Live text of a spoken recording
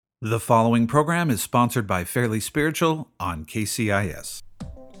The following program is sponsored by Fairly Spiritual on KCIS.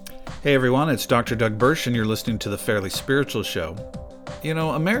 Hey everyone, it's Dr. Doug Bursch, and you're listening to the Fairly Spiritual Show. You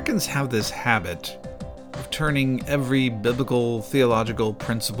know, Americans have this habit of turning every biblical, theological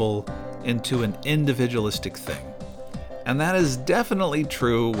principle into an individualistic thing. And that is definitely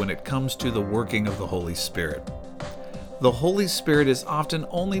true when it comes to the working of the Holy Spirit. The Holy Spirit is often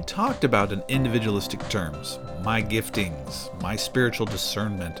only talked about in individualistic terms. My giftings, my spiritual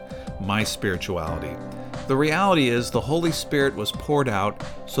discernment, my spirituality. The reality is the Holy Spirit was poured out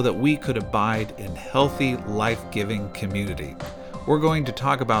so that we could abide in healthy, life-giving community. We're going to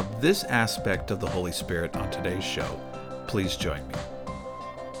talk about this aspect of the Holy Spirit on today's show. Please join me.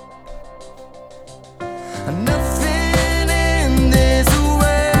 Nothing in this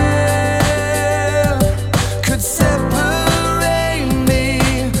world could separate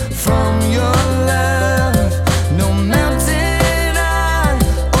me from your love. No mountain high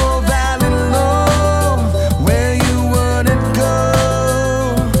or valley low where you wouldn't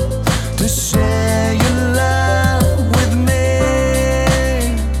go to share your love with me.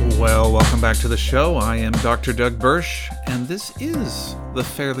 Well, welcome back to the show. I am Dr. Doug Bursch, and this is the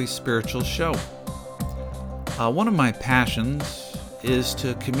Fairly Spiritual Show. One of my passions is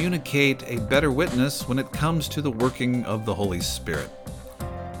to communicate a better witness when it comes to the working of the Holy Spirit.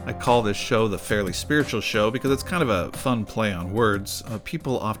 I call this show the Fairly Spiritual Show because it's kind of a fun play on words.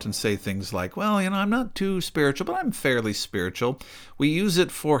 People often say things like, well, I'm not too spiritual, but I'm fairly spiritual. We use it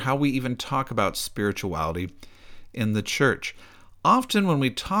for how we even talk about spirituality in the church. Often when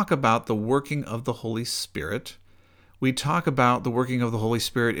we talk about the working of the Holy Spirit, we talk about the working of the Holy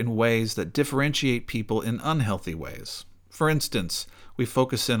Spirit in ways that differentiate people in unhealthy ways. For instance, we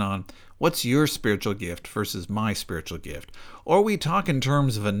focus in on what's your spiritual gift versus my spiritual gift. Or we talk in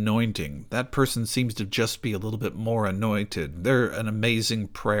terms of anointing. That person seems to just be a little bit more anointed. They're an amazing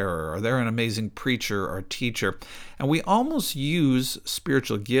prayer, or they're an amazing preacher or teacher. And we almost use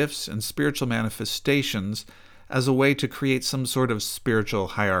spiritual gifts and spiritual manifestations as a way to create some sort of spiritual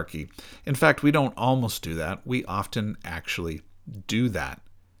hierarchy. In fact, we don't almost do that. We often actually do that,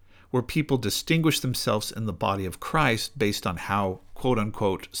 where people distinguish themselves in the body of Christ based on how,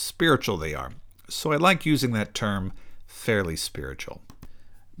 quote-unquote, spiritual they are. So I like using that term, fairly spiritual,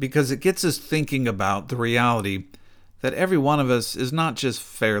 because it gets us thinking about the reality that every one of us is not just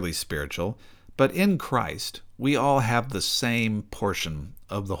fairly spiritual, but in Christ, we all have the same portion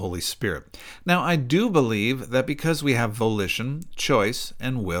of the Holy Spirit. Now, I do believe that because we have volition, choice,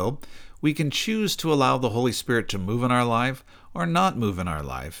 and will, we can choose to allow the Holy Spirit to move in our life or not move in our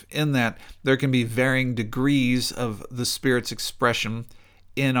life, in that there can be varying degrees of the Spirit's expression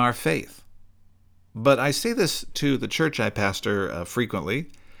in our faith. But I say this to the church I pastor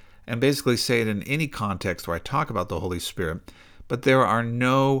frequently, and basically say it in any context where I talk about the Holy Spirit, but there are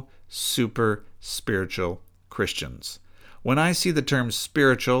no super spiritual Christians. When I see the term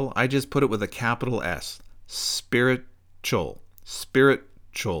spiritual, I just put it with a capital S. Spiritual.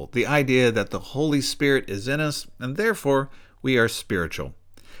 Spiritual. The idea that the Holy Spirit is in us, and therefore we are spiritual.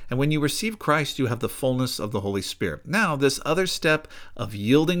 And when you receive Christ, you have the fullness of the Holy Spirit. Now, this other step of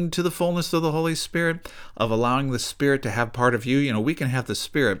yielding to the fullness of the Holy Spirit, of allowing the Spirit to have part of you, we can have the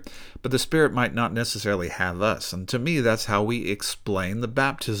Spirit, but the Spirit might not necessarily have us. And to me, that's how we explain the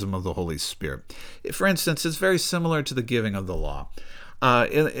baptism of the Holy Spirit. For instance, it's very similar to the giving of the law.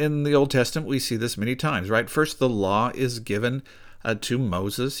 In the Old Testament, we see this many times, right? First, the law is given to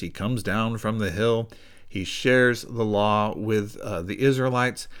Moses. He comes down from the hill. He shares the law with the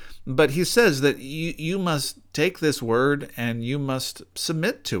Israelites, but he says that you must take this word and you must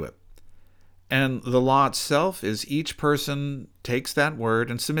submit to it. And the law itself is each person takes that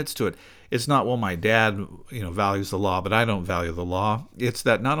word and submits to it. It's not, well, my dad, values the law, but I don't value the law. It's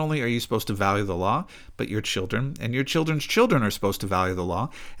that not only are you supposed to value the law, but your children and your children's children are supposed to value the law.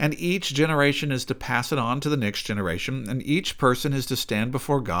 And each generation is to pass it on to the next generation. And each person is to stand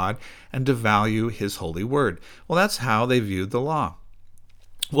before God and to value his holy word. Well, that's how they viewed the law.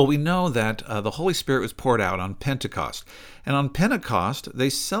 Well, we know that the Holy Spirit was poured out on Pentecost. And on Pentecost, they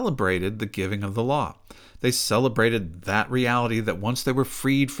celebrated the giving of the law. They celebrated that reality that once they were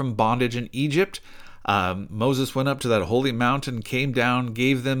freed from bondage in Egypt, Moses went up to that holy mountain, came down,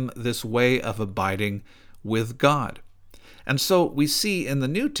 gave them this way of abiding with God. And so we see in the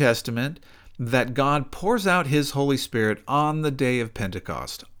New Testament that God pours out his Holy Spirit on the day of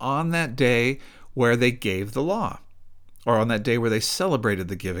Pentecost, on that day where they gave the law, or on that day where they celebrated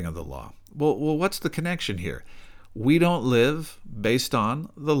the giving of the law. Well, what's the connection here? We don't live based on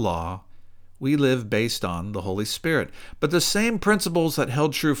the law. We live based on the Holy Spirit. But the same principles that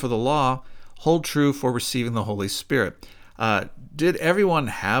held true for the law hold true for receiving the Holy Spirit. Did everyone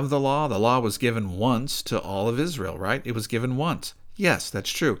have the law? The law was given once to all of Israel, right? It was given once. Yes,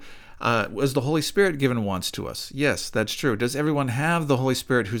 that's true. Was the Holy Spirit given once to us? Yes, that's true. Does everyone have the Holy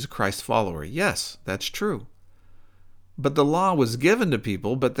Spirit who's a Christ follower? Yes, that's true. But the law was given to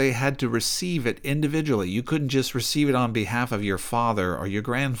people, but they had to receive it individually. You couldn't just receive it on behalf of your father or your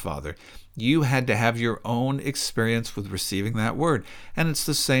grandfather. You had to have your own experience with receiving that word. And it's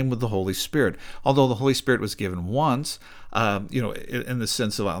the same with the Holy Spirit. Although the Holy Spirit was given once, in the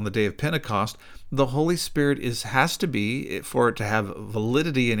sense of on the day of Pentecost, the Holy Spirit has to be, for it to have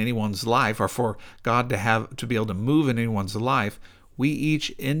validity in anyone's life, or for God to be able to move in anyone's life, we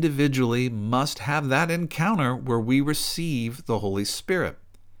each individually must have that encounter where we receive the Holy Spirit,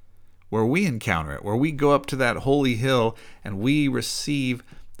 where we encounter it, where we go up to that holy hill and we receive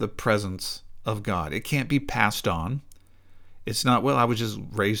the presence of God. It can't be passed on. It's not, well, I was just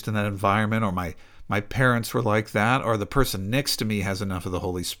raised in that environment, or my parents were like that, or the person next to me has enough of the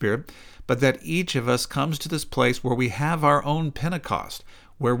Holy Spirit, but that each of us comes to this place where we have our own Pentecost,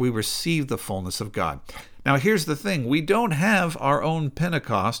 where we receive the fullness of God. Now, here's the thing. We don't have our own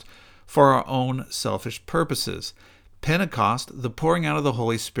Pentecost for our own selfish purposes. Pentecost, the pouring out of the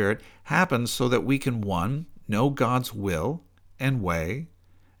Holy Spirit, happens so that we can, 1, know God's will and way,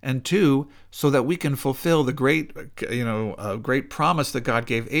 and 2, so that we can fulfill the great promise that God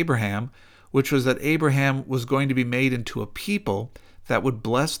gave Abraham, which was that Abraham was going to be made into a people that would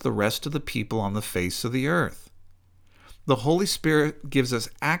bless the rest of the people on the face of the earth. The Holy Spirit gives us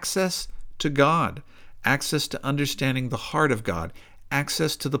access to God, access to understanding the heart of God,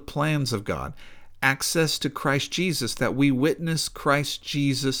 access to the plans of God, access to Christ Jesus, that we witness Christ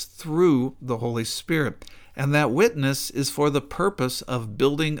Jesus through the Holy Spirit. And that witness is for the purpose of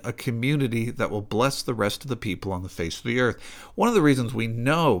building a community that will bless the rest of the people on the face of the earth. One of the reasons we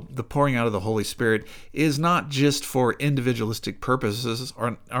know the pouring out of the Holy Spirit is not just for individualistic purposes,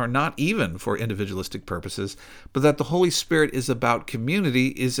 or not even for individualistic purposes, but that the Holy Spirit is about community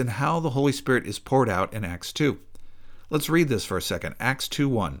is in how the Holy Spirit is poured out in Acts 2. Let's read this for a second. Acts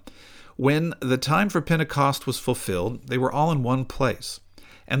 2:1. When the time for Pentecost was fulfilled, they were all in one place.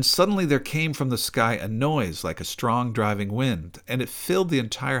 And suddenly there came from the sky a noise like a strong driving wind, and it filled the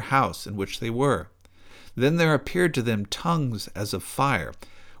entire house in which they were. Then there appeared to them tongues as of fire,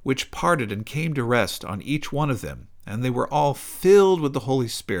 which parted and came to rest on each one of them. And they were all filled with the Holy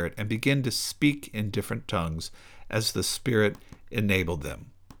Spirit and began to speak in different tongues as the Spirit enabled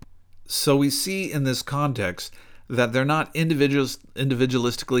them. So we see in this context that they're not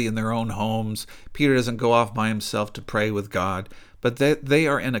individualistically in their own homes. Peter doesn't go off by himself to pray with God, but they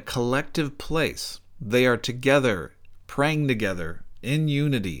are in a collective place. They are together, praying together in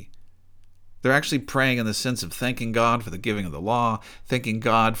unity. They're actually praying in the sense of thanking God for the giving of the law, thanking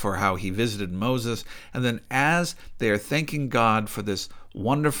God for how he visited Moses, and then as they are thanking God for this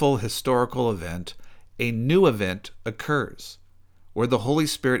wonderful historical event, a new event occurs, where the Holy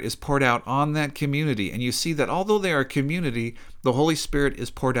Spirit is poured out on that community. And you see that although they are a community, the Holy Spirit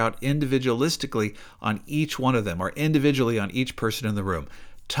is poured out individualistically on each one of them, or individually on each person in the room.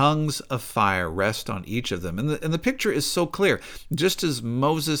 Tongues of fire rest on each of them. And the picture is so clear. Just as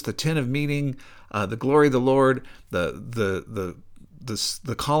Moses, the tent of meeting, the glory of the Lord, the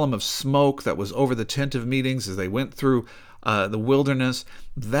column of smoke that was over the tent of meetings as they went through the wilderness,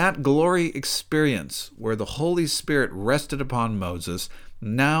 that glory experience where the Holy Spirit rested upon Moses,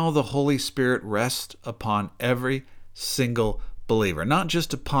 now the Holy Spirit rests upon every single believer, not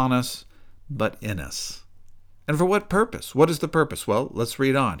just upon us, but in us. And for what purpose? What is the purpose? Well, let's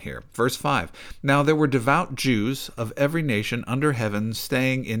read on here. Verse 5. Now there were devout Jews of every nation under heaven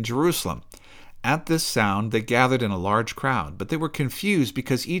staying in Jerusalem. At this sound they gathered in a large crowd, but they were confused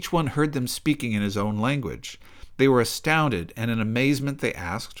because each one heard them speaking in his own language. They were astounded, and in amazement they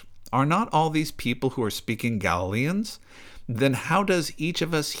asked, "Are not all these people who are speaking Galileans? Then how does each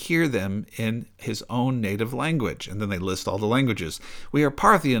of us hear them in his own native language?" And then they list all the languages. "We are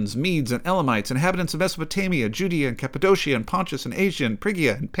Parthians, Medes, and Elamites, inhabitants of Mesopotamia, Judea, and Cappadocia, and Pontus, and Asia, and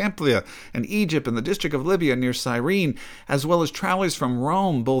Phrygia, and Pamphylia, and Egypt, and the district of Libya near Cyrene, as well as travelers from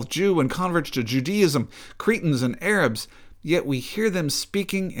Rome, both Jew and converts to Judaism, Cretans and Arabs. Yet we hear them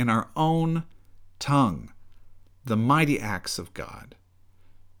speaking in our own tongue the mighty acts of God."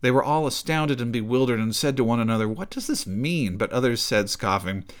 They were all astounded and bewildered and said to one another, "What does this mean?" But others said,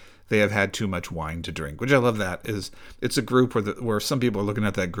 scoffing, "They have had too much wine to drink." Which I love that. It's a group where some people are looking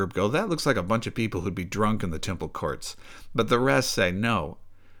at that group go, that looks like a bunch of people who'd be drunk in the temple courts. But the rest say, no,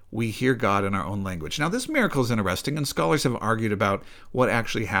 we hear God in our own language. Now this miracle is interesting, and scholars have argued about what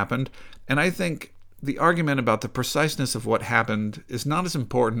actually happened. And I think the argument about the preciseness of what happened is not as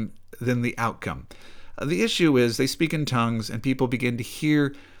important than the outcome. The issue is they speak in tongues and people begin to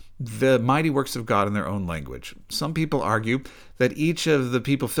hear the mighty works of God in their own language. Some people argue that each of the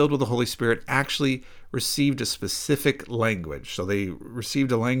people filled with the Holy Spirit actually received a specific language. So they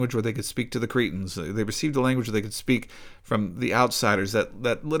received a language where they could speak to the Cretans. They received a language where they could speak from the outsiders,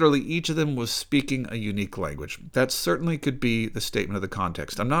 that literally each of them was speaking a unique language. That certainly could be the statement of the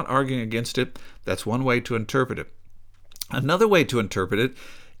context. I'm not arguing against it. That's one way to interpret it. Another way to interpret it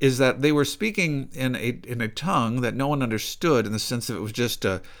is that they were speaking in a tongue that no one understood, in the sense that it was just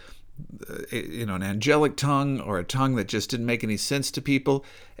an angelic tongue, or a tongue that just didn't make any sense to people.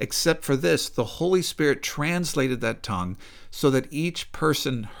 Except for this, the Holy Spirit translated that tongue so that each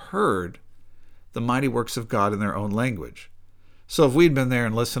person heard the mighty works of God in their own language. So if we'd been there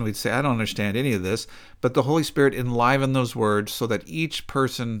and listened, we'd say, I don't understand any of this, but the Holy Spirit enlivened those words so that each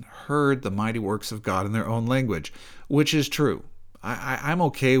person heard the mighty works of God in their own language, which is true. I'm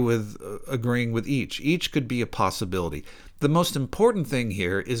okay with agreeing with each. Each could be a possibility. The most important thing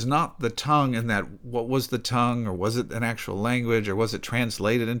here is not the tongue, and that what was the tongue, or was it an actual language, or was it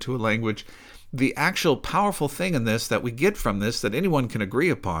translated into a language? The actual powerful thing in this that we get from this, that anyone can agree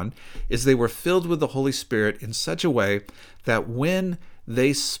upon, is they were filled with the Holy Spirit in such a way that when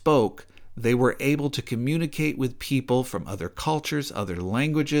they spoke, they were able to communicate with people from other cultures, other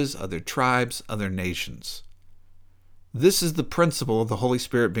languages, other tribes, other nations. This is the principle of the Holy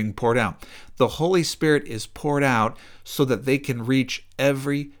Spirit being poured out. The Holy Spirit is poured out so that they can reach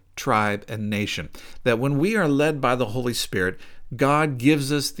every tribe and nation. That when we are led by the Holy Spirit, God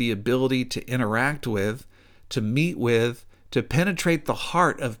gives us the ability to interact with, to meet with, to penetrate the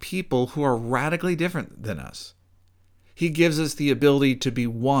heart of people who are radically different than us. He gives us the ability to be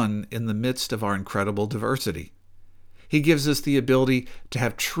one in the midst of our incredible diversity. He gives us the ability to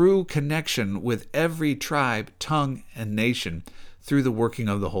have true connection with every tribe, tongue, and nation through the working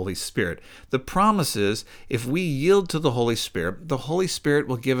of the Holy Spirit. The promise is, if we yield to the Holy Spirit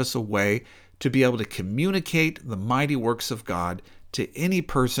will give us a way to be able to communicate the mighty works of God to any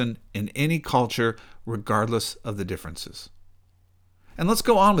person in any culture, regardless of the differences. And let's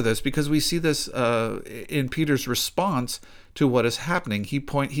go on with this, because we see this in Peter's response to what is happening. He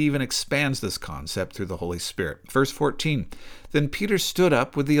even expands this concept through the Holy Spirit. Verse 14, Then Peter stood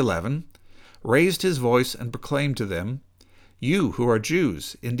up with the 11, raised his voice, and proclaimed to them, You who are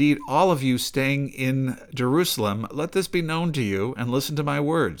Jews, indeed all of you staying in Jerusalem, let this be known to you, and listen to my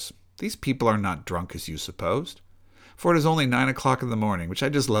words. These people are not drunk as you supposed. For it is only 9 o'clock in the morning, which I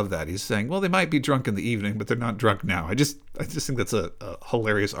just love that. He's saying, well, they might be drunk in the evening, but they're not drunk now. I just think that's a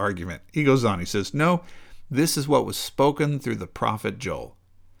hilarious argument. He goes on, he says, No, this is what was spoken through the prophet Joel.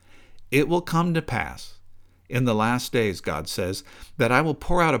 It will come to pass in the last days, God says, that I will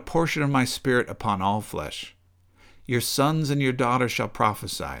pour out a portion of my Spirit upon all flesh. Your sons and your daughters shall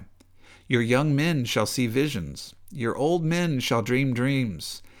prophesy. Your young men shall see visions. Your old men shall dream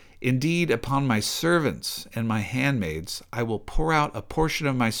dreams. Indeed, upon my servants and my handmaids I will pour out a portion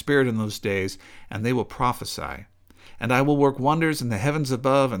of my Spirit in those days, and they will prophesy. And I will work wonders in the heavens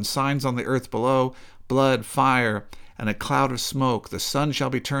above and signs on the earth below, blood, fire, and a cloud of smoke. The sun shall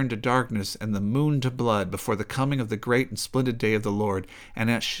be turned to darkness, and the moon to blood, before the coming of the great and splendid day of the Lord.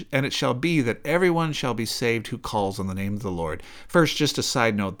 And it shall be that everyone shall be saved who calls on the name of the Lord. First, just a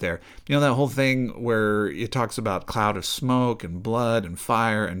side note there. You know that whole thing where it talks about cloud of smoke and blood and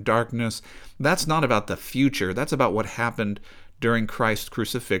fire and darkness? That's not about the future. That's about what happened during Christ's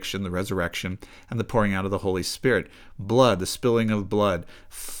crucifixion, the resurrection, and the pouring out of the Holy Spirit. Blood, the spilling of blood.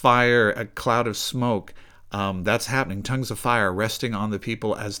 Fire, a cloud of smoke. That's happening. Tongues of fire resting on the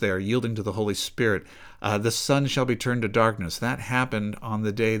people as they are yielding to the Holy Spirit. The sun shall be turned to darkness. That happened on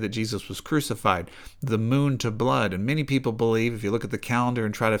the day that Jesus was crucified. The moon to blood. And many people believe, if you look at the calendar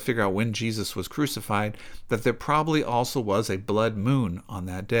and try to figure out when Jesus was crucified, that there probably also was a blood moon on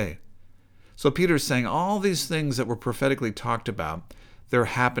that day. So Peter's saying all these things that were prophetically talked about, they're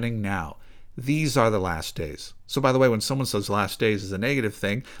happening now. These are the last days. So by the way, when someone says last days is a negative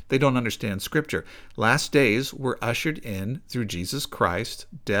thing, they don't understand Scripture. Last days were ushered in through Jesus Christ,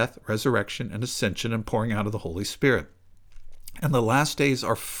 death, resurrection, and ascension, and pouring out of the Holy Spirit. And the last days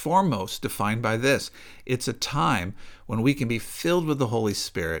are foremost defined by this. It's a time when we can be filled with the Holy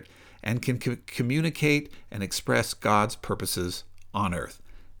Spirit and can communicate and express God's purposes on earth.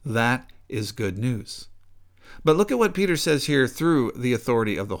 That is good news. But look at what Peter says here through the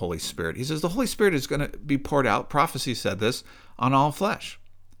authority of the Holy Spirit. He says the Holy Spirit is going to be poured out, prophecy said this, on all flesh,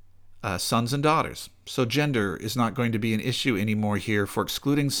 sons and daughters. So gender is not going to be an issue anymore here for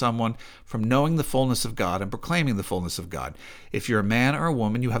excluding someone from knowing the fullness of God and proclaiming the fullness of God. If you're a man or a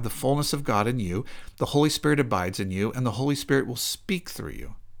woman, you have the fullness of God in you, the Holy Spirit abides in you, and the Holy Spirit will speak through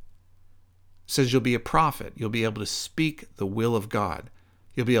you. says you'll be a prophet. You'll be able to speak the will of God.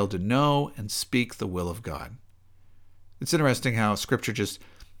 You'll be able to know and speak the will of God. It's interesting how Scripture just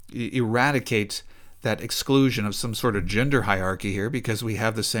eradicates that exclusion of some sort of gender hierarchy here, because we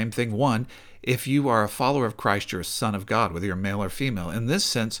have the same thing. One, if you are a follower of Christ, you're a son of God, whether you're male or female. In this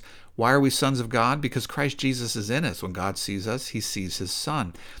sense, why are we sons of God? Because Christ Jesus is in us. When God sees us, he sees his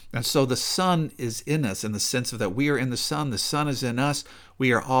Son. And so the Son is in us in the sense of that we are in the Son is in us.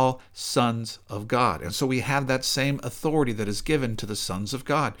 We are all sons of God. And so we have that same authority that is given to the sons of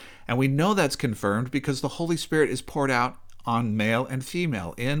God. And we know that's confirmed because the Holy Spirit is poured out on male and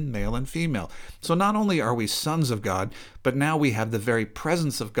female, in male and female. So not only are we sons of God, but now we have the very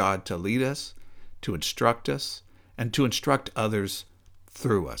presence of God to lead us, to instruct us, and to instruct others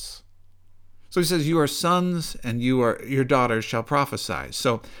through us. So he says, you are sons and your daughters shall prophesy.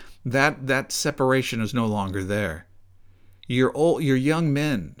 So that separation is no longer there. Your young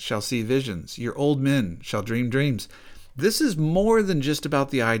men shall see visions. Your old men shall dream dreams. This is more than just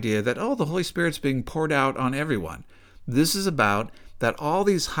about the idea that, the Holy Spirit's being poured out on everyone. This is about that all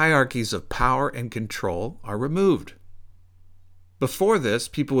these hierarchies of power and control are removed. Before this,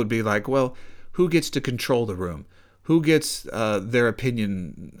 people would be like, well, who gets to control the room? Who gets their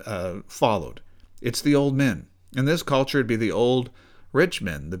opinion followed? It's the old men. In this culture, it'd be the old rich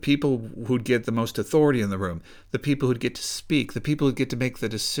men, the people who'd get the most authority in the room, the people who'd get to speak, the people who'd get to make the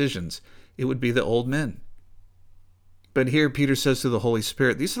decisions. It would be the old men. But here Peter says to the Holy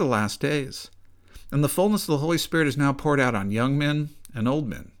Spirit, these are the last days. And the fullness of the Holy Spirit is now poured out on young men and old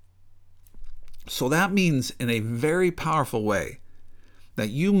men. So that means in a very powerful way that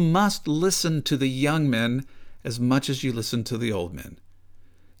you must listen to the young men as much as you listen to the old men.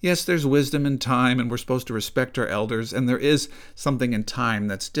 Yes, there's wisdom in time, and we're supposed to respect our elders, and there is something in time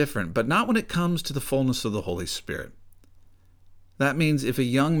that's different, but not when it comes to the fullness of the Holy Spirit. That means if a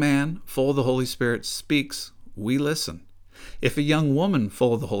young man full of the Holy Spirit speaks, we listen. If a young woman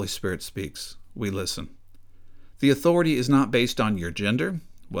full of the Holy Spirit speaks, we listen. The authority is not based on your gender.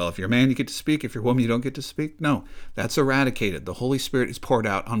 Well, if you're a man, you get to speak. If you're a woman, you don't get to speak. No, that's eradicated. The Holy Spirit is poured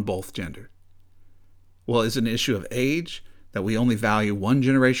out on both genders. Well, is it an issue of age, that we only value one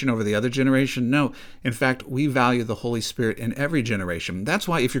generation over the other generation? No. In fact, we value the Holy Spirit in every generation. That's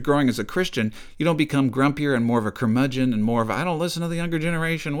why if you're growing as a Christian, you don't become grumpier and more of a curmudgeon and more of I don't listen to the younger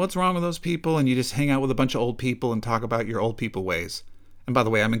generation. What's wrong with those people? And you just hang out with a bunch of old people and talk about your old people ways. And by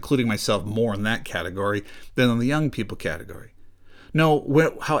the way, I'm including myself more in that category than in the young people category.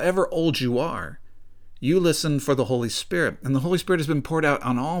 No, however old you are, you listen for the Holy Spirit. And the Holy Spirit has been poured out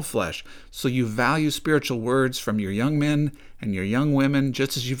on all flesh. So you value spiritual words from your young men and your young women,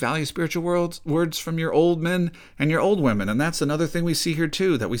 just as you value spiritual words from your old men and your old women. And that's another thing we see here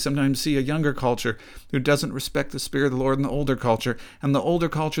too, that we sometimes see a younger culture who doesn't respect the Spirit of the Lord in the older culture, and the older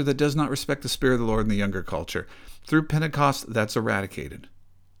culture that does not respect the Spirit of the Lord in the younger culture. Through Pentecost, that's eradicated.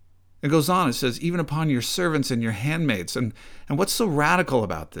 It goes on, it says, even upon your servants and your handmaids. And what's so radical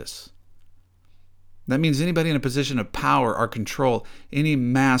about this? That means anybody in a position of power or control, any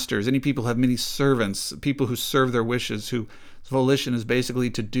masters, any people who have many servants, people who serve their wishes, whose volition is basically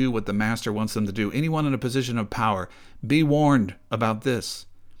to do what the master wants them to do. Anyone in a position of power, be warned about this,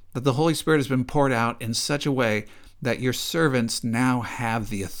 that the Holy Spirit has been poured out in such a way that your servants now have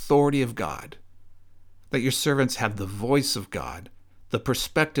the authority of God, that your servants have the voice of God, the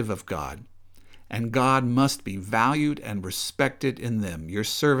perspective of God, and God must be valued and respected in them, your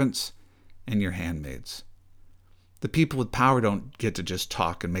servants and your handmaids. The people with power don't get to just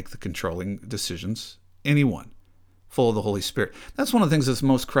talk and make the controlling decisions. Anyone full of the Holy Spirit. That's one of the things that's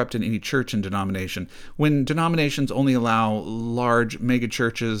most corrupt in any church and denomination. When denominations only allow large mega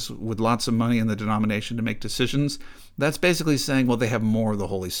churches with lots of money in the denomination to make decisions, that's basically saying, well, they have more of the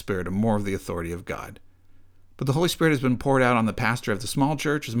Holy Spirit and more of the authority of God. But the Holy Spirit has been poured out on the pastor of the small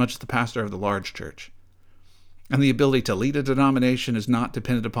church as much as the pastor of the large church. And the ability to lead a denomination is not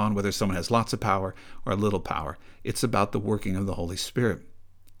dependent upon whether someone has lots of power or little power. It's about the working of the Holy Spirit.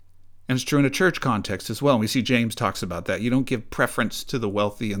 And it's true in a church context as well. And we see James talks about that. You don't give preference to the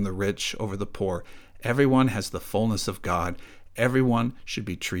wealthy and the rich over the poor. Everyone has the fullness of God. Everyone should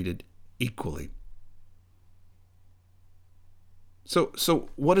be treated equally. So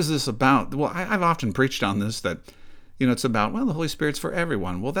what is this about? Well, I've often preached on this, that, it's about, the Holy Spirit's for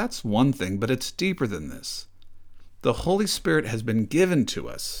everyone. Well, that's one thing, but it's deeper than this. The Holy Spirit has been given to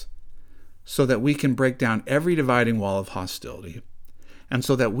us so that we can break down every dividing wall of hostility, and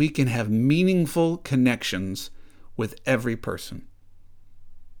so that we can have meaningful connections with every person.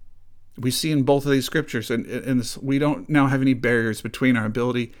 We see in both of these scriptures, and we don't now have any barriers between our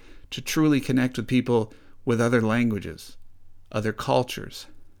ability to truly connect with people with other languages, other cultures,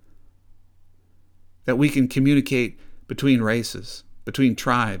 that we can communicate between races, between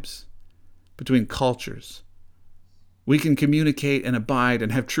tribes, between cultures. We can communicate and abide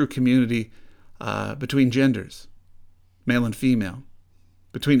and have true community between genders, male and female,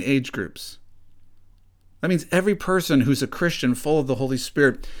 between age groups. That means every person who's a Christian full of the Holy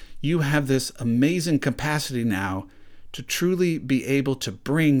Spirit, you have this amazing capacity now to truly be able to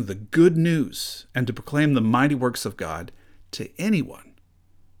bring the good news and to proclaim the mighty works of God to anyone.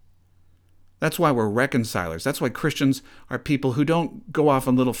 That's why we're reconcilers. That's why Christians are people who don't go off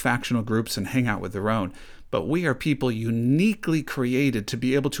in little factional groups and hang out with their own, but we are people uniquely created to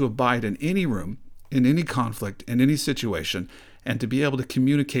be able to abide in any room, in any conflict, in any situation, and to be able to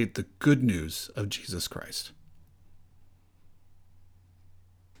communicate the good news of Jesus Christ.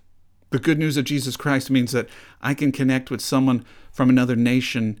 The good news of Jesus Christ means that I can connect with someone from another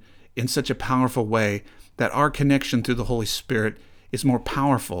nation in such a powerful way that our connection through the Holy Spirit is more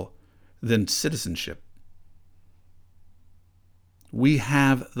powerful than citizenship. We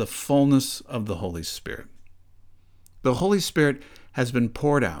have the fullness of the Holy Spirit. The Holy Spirit has been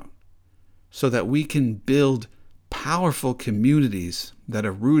poured out so that we can build powerful communities that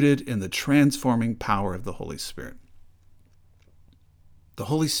are rooted in the transforming power of the Holy Spirit. The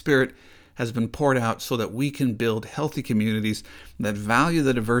Holy Spirit has been poured out so that we can build healthy communities that value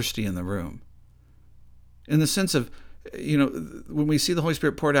the diversity in the room. In the sense of, when we see the Holy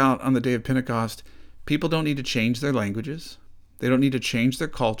Spirit poured out on the day of Pentecost, people don't need to change their languages. They don't need to change their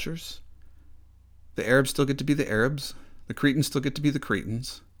cultures. The Arabs still get to be the Arabs. The Cretans still get to be the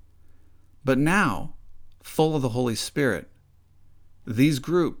Cretans. But now, full of the Holy Spirit, these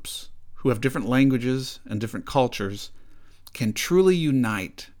groups who have different languages and different cultures can truly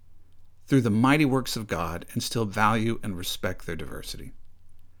unite through the mighty works of God and still value and respect their diversity.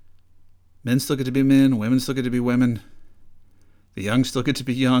 Men still get to be men, women still get to be women, the young still get to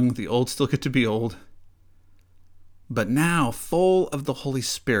be young, the old still get to be old. But now, full of the Holy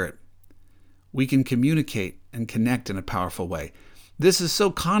Spirit, we can communicate and connect in a powerful way. This is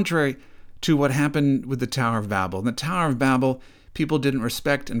so contrary to what happened with the Tower of Babel. In the Tower of Babel, people didn't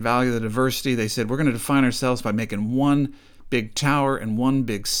respect and value the diversity. They said, we're going to define ourselves by making one big tower and one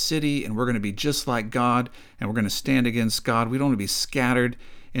big city, and we're going to be just like God, and we're going to stand against God. We don't want to be scattered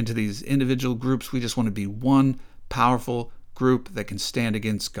into these individual groups. We just want to be one powerful group that can stand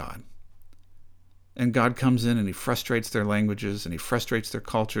against God. And God comes in and he frustrates their languages and he frustrates their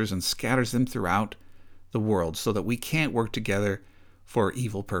cultures and scatters them throughout the world so that we can't work together for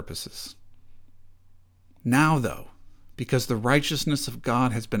evil purposes. Now, though, because the righteousness of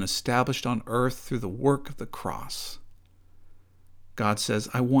God has been established on earth through the work of the cross, God says,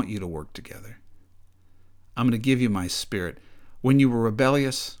 I want you to work together. I'm going to give you my Spirit. When you were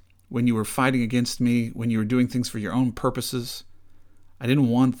rebellious, when you were fighting against me, when you were doing things for your own purposes, I didn't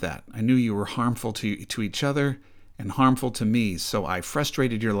want that. I knew you were harmful to each other and harmful to me, so I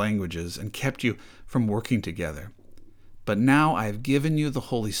frustrated your languages and kept you from working together. But now I have given you the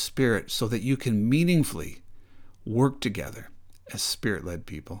Holy Spirit so that you can meaningfully work together as Spirit-led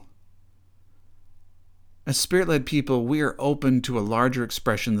people. As Spirit-led people, we are open to a larger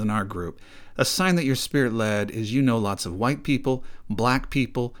expression than our group. A sign that you're Spirit-led is lots of white people, black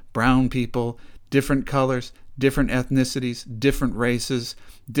people, brown people, different colors, different ethnicities, different races,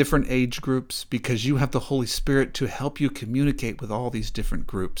 different age groups, because you have the Holy Spirit to help you communicate with all these different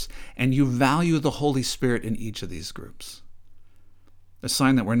groups, and you value the Holy Spirit in each of these groups. A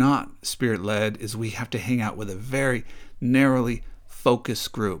sign that we're not Spirit-led is we have to hang out with a very narrowly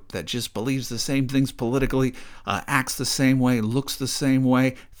focused group that just believes the same things politically, acts the same way, looks the same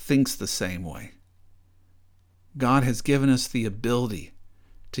way, thinks the same way. God has given us the ability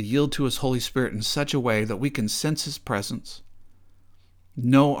to yield to His Holy Spirit in such a way that we can sense His presence,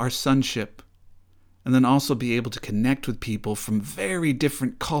 know our sonship, and then also be able to connect with people from very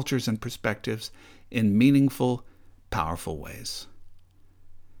different cultures and perspectives in meaningful, powerful ways.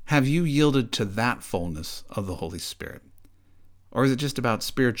 Have you yielded to that fullness of the Holy Spirit? Or is it just about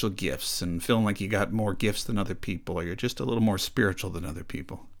spiritual gifts and feeling like you got more gifts than other people, or you're just a little more spiritual than other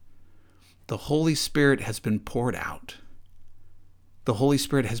people? The Holy Spirit has been poured out. The Holy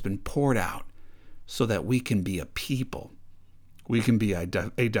Spirit has been poured out so that we can be a people. We can be a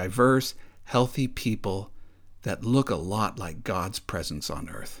diverse, healthy people that look a lot like God's presence on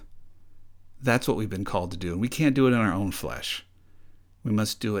earth. That's what we've been called to do, and we can't do it in our own flesh. We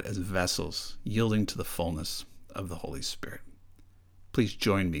must do it as vessels, yielding to the fullness of the Holy Spirit. Please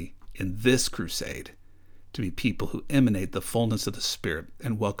join me in this crusade to be people who emanate the fullness of the Spirit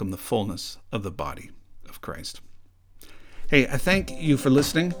and welcome the fullness of the body of Christ. Hey, I thank you for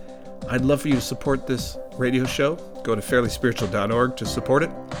listening. I'd love for you to support this radio show. Go to fairlyspiritual.org to support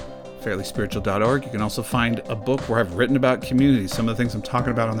it. fairlyspiritual.org. You can also find a book where I've written about community. Some of the things I'm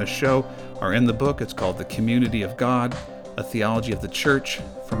talking about on this show are in the book. It's called The Community of God, A Theology of the Church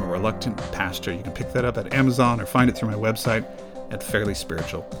from a Reluctant Pastor. You can pick that up at Amazon or find it through my website at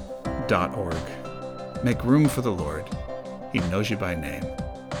fairlyspiritual.org. Make room for the Lord. He knows you by name.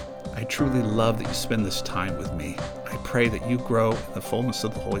 I truly love that you spend this time with me. I pray that you grow in the fullness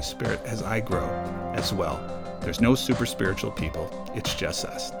of the Holy Spirit as I grow as well. There's no super spiritual people. It's just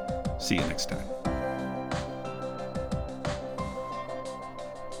us. See you next time.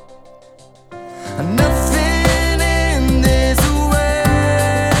 Nothing in this world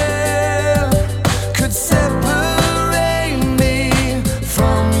could separate me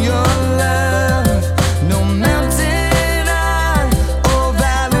from your love. No mountain high or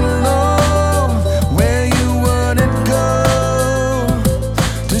valley low where you wouldn't go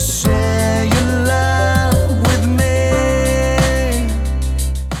to share your love with me.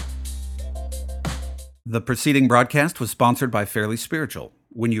 The preceding broadcast was sponsored by Fairly Spiritual.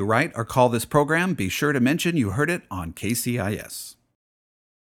 When you write or call this program, be sure to mention you heard it on KCIS.